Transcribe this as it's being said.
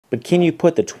but can you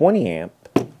put the 20 amp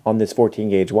on this 14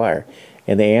 gauge wire?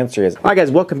 And the answer is, alright guys,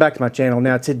 welcome back to my channel.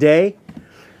 Now today,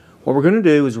 what we're going to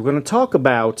do is we're going to talk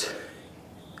about,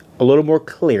 a little more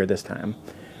clear this time,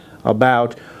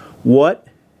 about what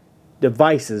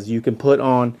devices you can put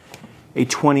on a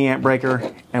 20 amp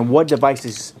breaker and what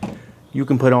devices you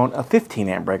can put on a 15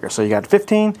 amp breaker. So you got a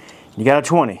 15, you got a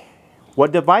 20.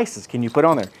 What devices can you put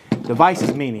on there?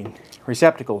 Devices meaning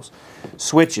receptacles,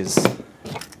 switches,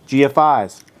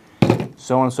 GFIs,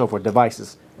 so on and so forth,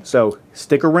 devices. So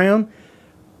stick around.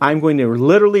 I'm going to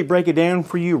literally break it down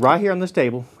for you right here on this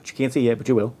table, which you can't see yet, but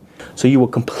you will. So you will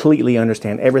completely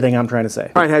understand everything I'm trying to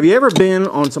say. All right, have you ever been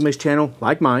on somebody's channel,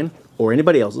 like mine, or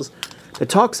anybody else's, that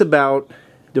talks about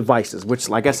devices, which,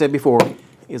 like I said before,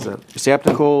 is a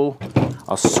receptacle,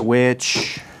 a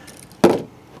switch,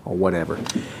 or whatever.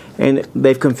 And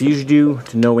they've confused you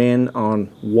to no end on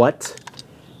what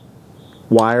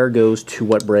wire goes to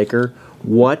what breaker,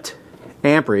 what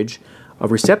amperage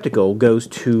of receptacle goes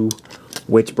to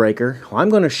which breaker. Well, I'm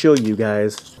going to show you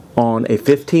guys on a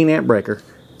 15 amp breaker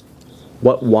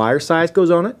what wire size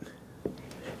goes on it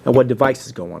and what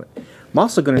devices go on it. I'm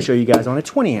also going to show you guys on a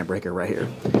 20 amp breaker right here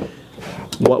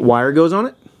what wire goes on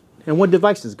it and what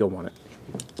devices go on it.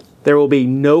 There will be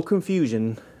no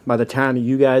confusion by the time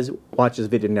you guys watch this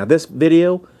video. Now this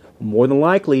video will more than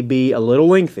likely be a little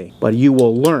lengthy, but you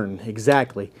will learn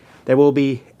exactly. There will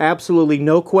be absolutely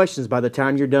no questions by the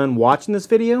time you're done watching this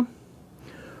video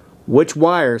which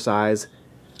wire size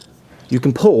you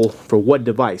can pull for what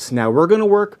device. Now we're going to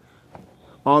work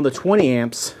on the 20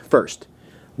 amps first.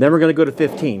 Then we're going to go to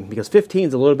 15 because 15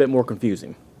 is a little bit more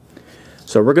confusing.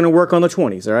 So we're going to work on the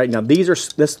 20s, all right? Now these are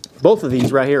both of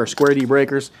these right here are square D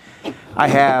breakers. I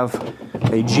have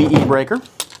a GE breaker.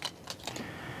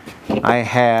 I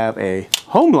have a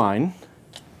Homeline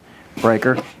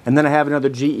breaker, and then I have another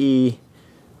GE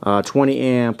 20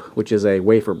 amp, which is a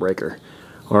wafer breaker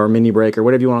or a mini breaker,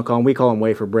 whatever you want to call them. We call them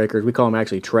wafer breakers. We call them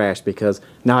actually trash because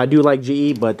now I do like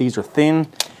GE, but these are thin,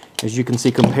 as you can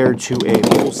see, compared to a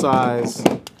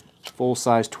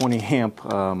full-size 20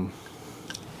 amp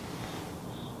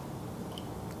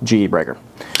GE breaker,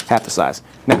 half the size.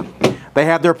 Now, they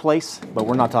have their place, but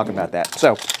we're not talking about that.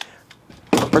 So,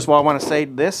 first of all, I want to say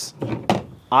this.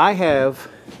 I have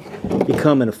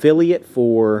become an affiliate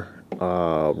for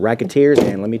Racketeers,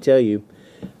 and let me tell you,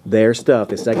 their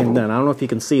stuff is second to none. I don't know if you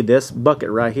can see this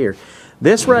bucket right here.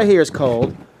 This right here is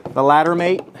called the Ladder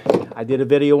Mate. I did a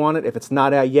video on it. If it's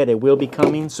not out yet, it will be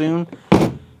coming soon.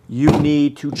 You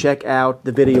need to check out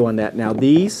the video on that. Now,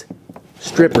 these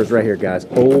strippers right here, guys,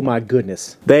 oh my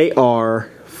goodness, they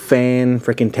are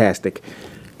fan-freaking-tastic.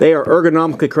 They are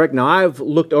ergonomically correct. Now, I've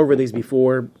looked over these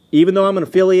before. Even though I'm an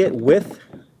affiliate with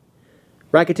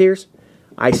Racketeers,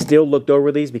 I still looked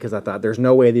over these because I thought there's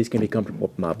no way these can be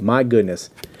comfortable. My goodness,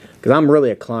 because I'm really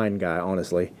a Klein guy,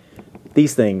 honestly.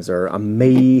 These things are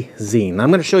amazing. I'm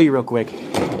going to show you real quick.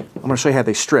 I'm going to show you how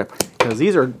they strip, because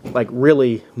these are like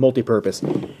really multi-purpose.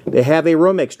 They have a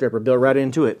Romex stripper built right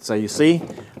into it. So you see,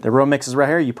 the Romex is right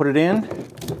here. You put it in,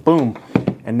 boom,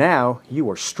 and now you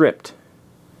are stripped.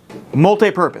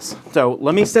 Multi-purpose. So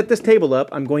let me set this table up.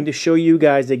 I'm going to show you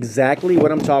guys exactly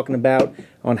what I'm talking about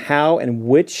on how and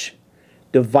which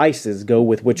devices go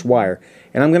with which wire.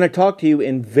 And I'm going to talk to you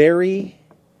in very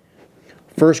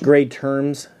first grade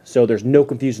terms, so there's no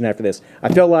confusion after this.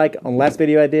 I feel like on the last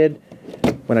video I did,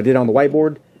 when I did on the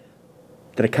whiteboard,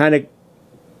 that I kind of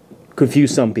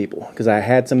confused some people, because I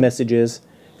had some messages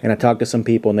and I talked to some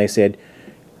people and they said,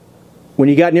 when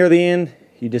you got near the end,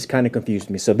 you just kind of confused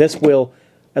me. So this will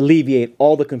alleviate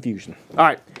all the confusion.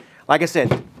 Alright, like I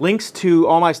said, links to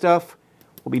all my stuff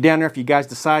will be down there if you guys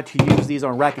decide to use these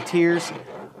on Racketeers.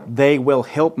 They will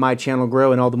help my channel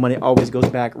grow, and all the money always goes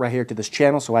back right here to this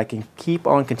channel so I can keep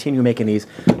on continue making these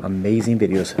amazing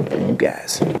videos for you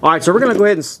guys. Alright, so we're going to go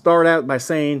ahead and start out by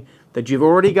saying that you've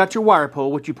already got your wire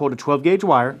pull, which you pulled a 12 gauge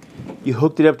wire. You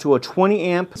hooked it up to a 20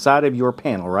 amp side of your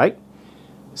panel, right?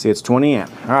 See, it's 20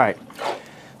 amp. Alright,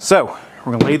 so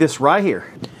we're going to lay this right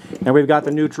here. Now we've got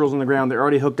the neutrals on the ground. They're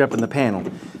already hooked up in the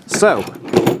panel. So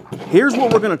here's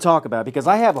what we're going to talk about, because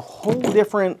I have a whole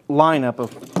different lineup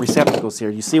of receptacles here.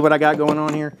 You see what I got going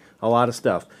on here? A lot of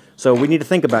stuff. So we need to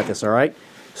think about this, all right?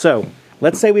 So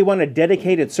let's say we want a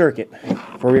dedicated circuit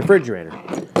for a refrigerator,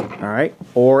 all right?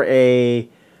 Or a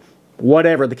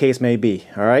whatever the case may be,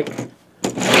 all right?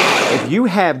 If you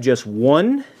have just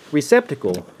one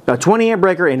receptacle, a 20 amp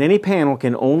breaker in any panel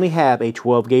can only have a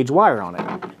 12 gauge wire on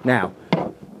it. Now,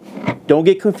 don't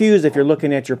get confused if you're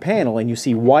looking at your panel and you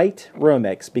see white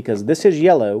Romex, because this is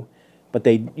yellow, but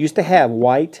they used to have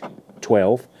white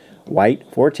 12, white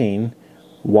 14,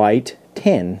 white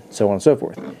 10, so on and so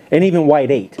forth, and even white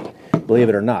 8. believe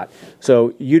it or not.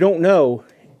 So you don't know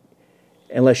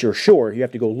unless you're sure. You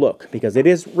have to go look, because it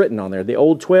is written on there. The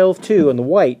old 12-2 on the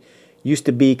white used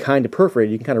to be kind of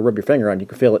perforated. You can kind of rub your finger on it, you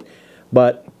can feel it,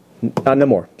 but no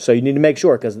more. So you need to make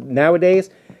sure, because nowadays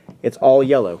it's all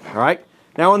yellow. All right.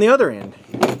 Now on the other end,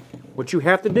 what you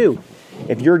have to do,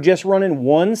 if you're just running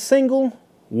one single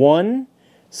wire,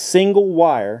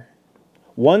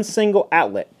 one single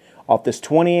outlet off this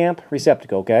 20 amp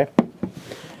receptacle, okay,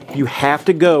 you have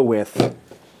to go with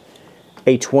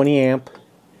a 20 amp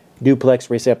duplex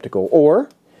receptacle. Or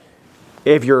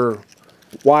if you're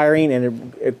wiring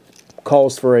and it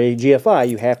calls for a GFI,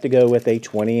 you have to go with a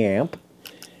 20 amp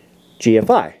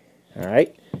GFI. All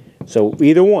right. So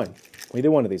either one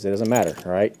of these, it doesn't matter.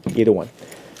 All right, either one.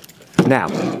 Now,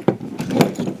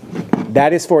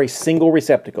 that is for a single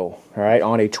receptacle. All right,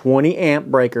 on a 20 amp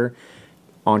breaker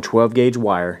on 12 gauge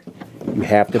wire, you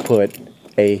have to put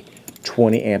a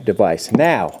 20 amp device.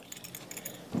 Now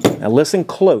listen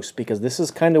close, because this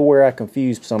is kind of where I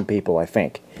confused some people, I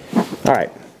think. All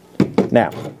right,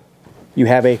 now you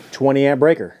have a 20 amp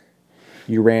breaker.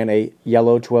 You ran a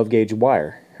yellow 12 gauge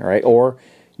wire, all right, or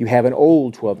you have an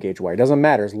old 12 gauge wire. It doesn't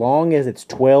matter, as long as it's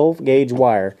 12 gauge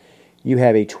wire, you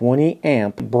have a 20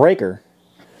 amp breaker.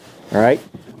 All right.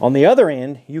 On the other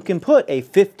end, you can put a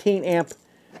 15 amp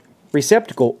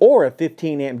receptacle or a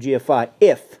 15 amp GFI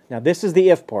if, now this is the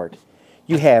if part,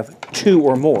 you have two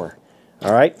or more.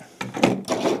 All right.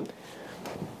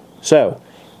 So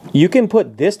you can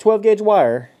put this 12 gauge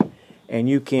wire and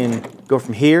you can go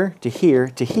from here to here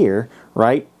to here,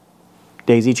 right?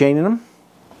 Daisy chaining them,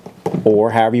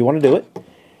 or however you want to do it,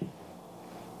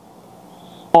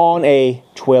 on a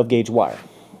 12 gauge wire.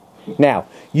 Now,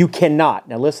 you cannot,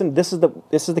 now listen, this is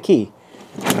the key.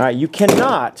 All right, you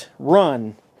cannot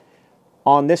run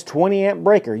on this 20 amp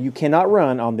breaker. You cannot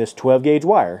run on this 12 gauge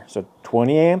wire. So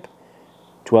 20 amp,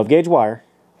 12 gauge wire.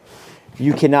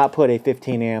 You cannot put a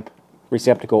 15 amp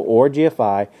receptacle or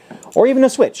GFI or even a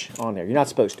switch on there. You're not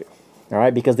supposed to. All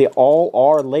right, because they all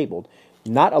are labeled.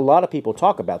 Not a lot of people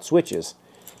talk about switches,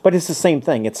 but it's the same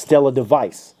thing. It's still a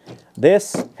device.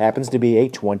 This happens to be a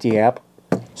 20 amp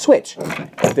switch.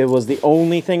 If it was the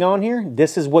only thing on here,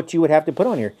 this is what you would have to put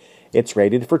on here. It's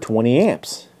rated for 20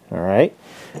 amps. All right.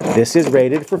 This is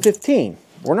rated for 15.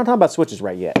 We're not talking about switches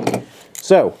right yet.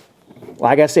 So,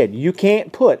 like I said, you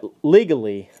can't put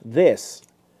legally this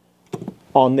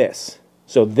on this.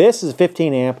 So this is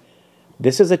 15 amp.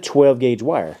 This is a 12 gauge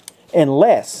wire,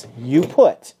 unless you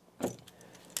put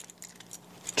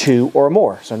two or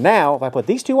more. So now, if I put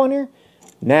these two on here,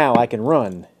 now I can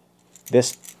run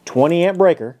this 20 amp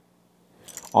breaker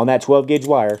on that 12 gauge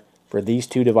wire for these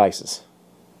two devices.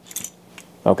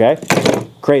 Okay?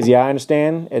 Crazy, I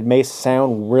understand. It may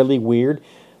sound really weird,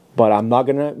 but I'm not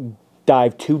going to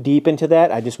dive too deep into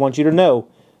that. I just want you to know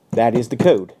that is the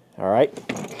code. All right?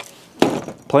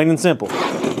 Plain and simple.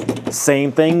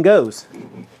 Same thing goes.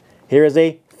 Here is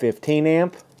a 15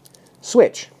 amp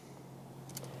switch.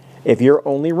 If you're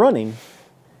running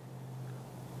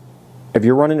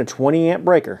a 20 amp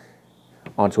breaker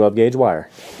on 12 gauge wire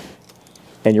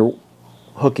and you're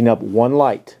hooking up one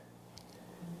light,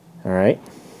 all right,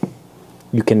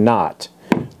 you cannot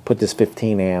put this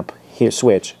 15 amp here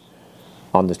switch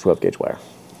on this 12 gauge wire.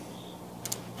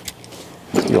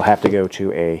 You'll have to go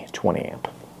to a 20 amp.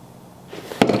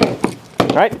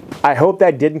 All right, I hope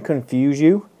that didn't confuse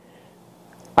you.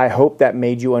 I hope that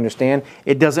made you understand.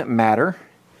 It doesn't matter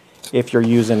if you're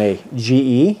using a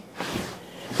GE,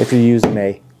 if you're using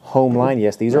a home line.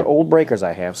 Yes, these are old breakers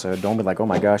I have, so don't be like, oh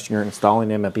my gosh, you're installing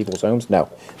them at people's homes. No,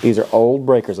 these are old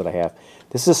breakers that I have.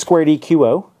 This is a squared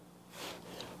EQO,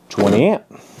 20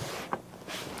 amp.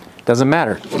 Doesn't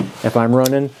matter if I'm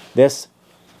running this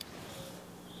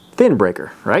thin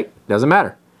breaker, right? Doesn't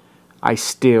matter. I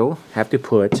still have to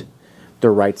put the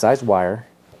right size wire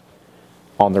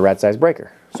on the right size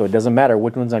breaker. So it doesn't matter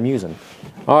which ones I'm using.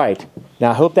 All right,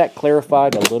 now I hope that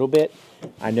clarified a little bit.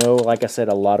 I know, like I said,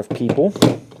 a lot of people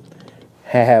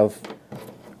have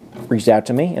reached out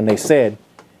to me and they said,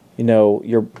 you know,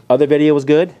 your other video was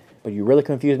good, but you really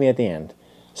confused me at the end.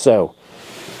 So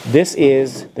this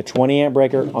is the 20 amp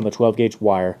breaker on the 12 gauge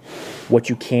wire, what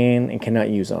you can and cannot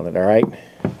use on it, all right?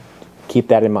 Keep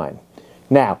that in mind.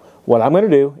 Now, what I'm going to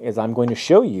do is I'm going to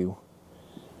show you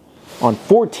on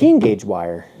 14 gauge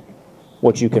wire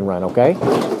what you can run, okay?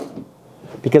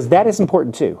 Because that is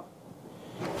important too.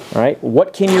 All right,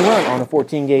 what can you run on a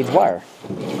 14 gauge wire?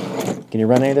 Can you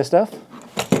run any of this stuff?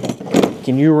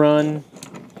 Can you run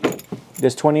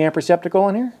this 20 amp receptacle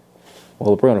in here?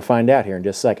 Well, we're going to find out here in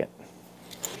just a second.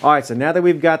 All right, so now that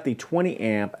we've got the 20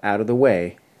 amp out of the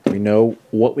way, we know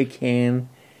what we can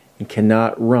You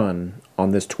cannot run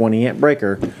on this 20 amp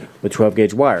breaker with 12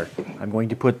 gauge wire. I'm going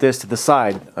to put this to the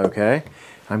side, okay?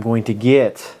 I'm going to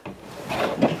get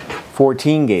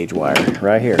 14 gauge wire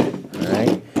right here, all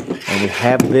right? And we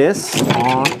have this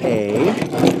on a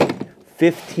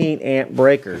 15 amp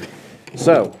breaker.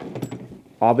 So,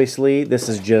 obviously, this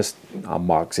is just a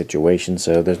mock situation,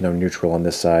 so there's no neutral on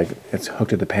this side. It's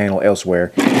hooked to the panel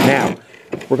elsewhere. Now,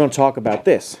 we're going to talk about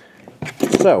this.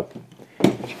 So,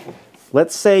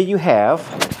 let's say you have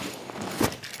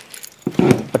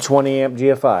a 20 amp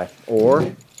GFI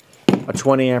or a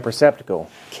 20 amp receptacle.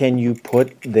 Can you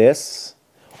put this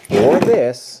or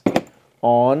this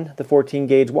on the 14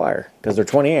 gauge wire? Because they're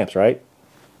 20 amps, right?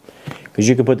 Because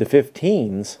you can put the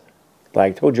 15s,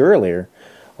 like I told you earlier,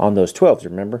 on those 12s,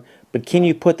 remember? But can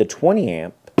you put the 20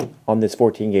 amp on this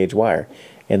 14 gauge wire?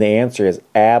 And the answer is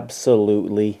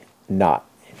absolutely not.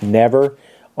 Never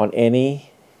on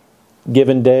any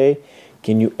given day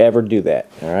can you ever do that,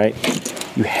 all right?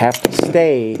 You have to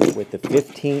stay with the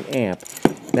 15 amp.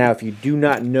 Now, if you do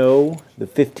not know the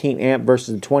 15 amp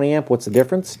versus the 20 amp, what's the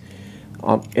difference?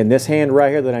 In this hand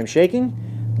right here that I'm shaking,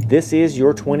 this is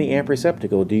your 20 amp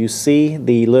receptacle. Do you see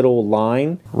the little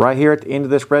line right here at the end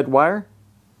of this red wire?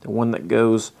 The one that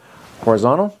goes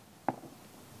horizontal?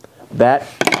 That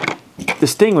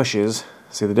distinguishes,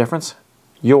 see the difference?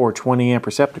 Your 20 amp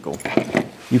receptacle.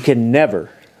 You can never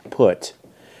put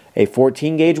a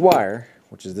 14 gauge wire,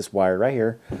 which is this wire right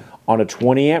here, on a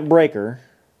 20 amp breaker.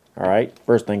 All right,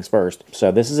 first things first. So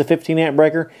this is a 15 amp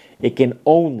breaker. It can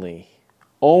only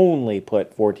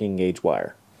put 14 gauge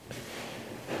wire.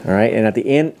 All right, and at the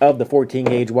end of the 14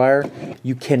 gauge wire,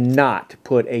 you cannot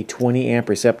put a 20 amp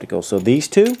receptacle. So these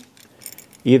two,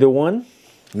 either one,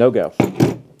 no go.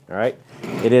 All right,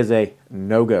 it is a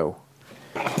no go.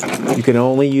 You can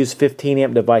only use 15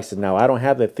 amp devices. Now, I don't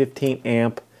have a 15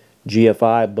 amp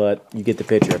GFI, but you get the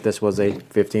picture. If this was a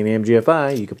 15 amp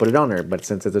GFI, you could put it on there, but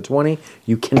since it's a 20,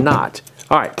 you cannot.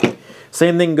 All right,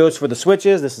 same thing goes for the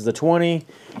switches. This is a 20,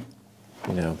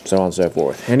 you know, so on and so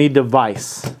forth. Any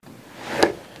device.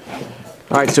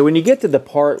 All right, so when you get to the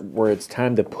part where it's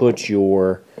time to put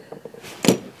your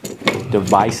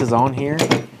devices on here,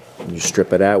 you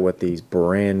strip it out with these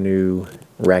brand new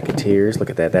Racketeers. Look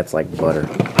at that, that's like butter.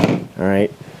 All right,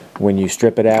 when you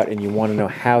strip it out and you want to know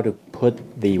how to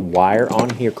put the wire on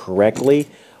here correctly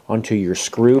onto your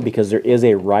screw, because there is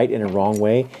a right and a wrong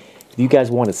way. If you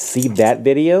guys want to see that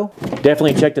video,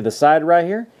 definitely check to the side right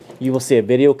here. You will see a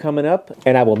video coming up,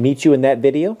 and I will meet you in that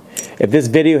video. If this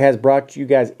video has brought you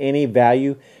guys any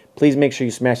value, please make sure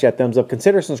you smash that thumbs up.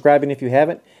 Consider subscribing if you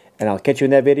haven't, and I'll catch you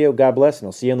in that video. God bless, and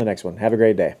I'll see you in the next one. Have a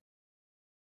great day.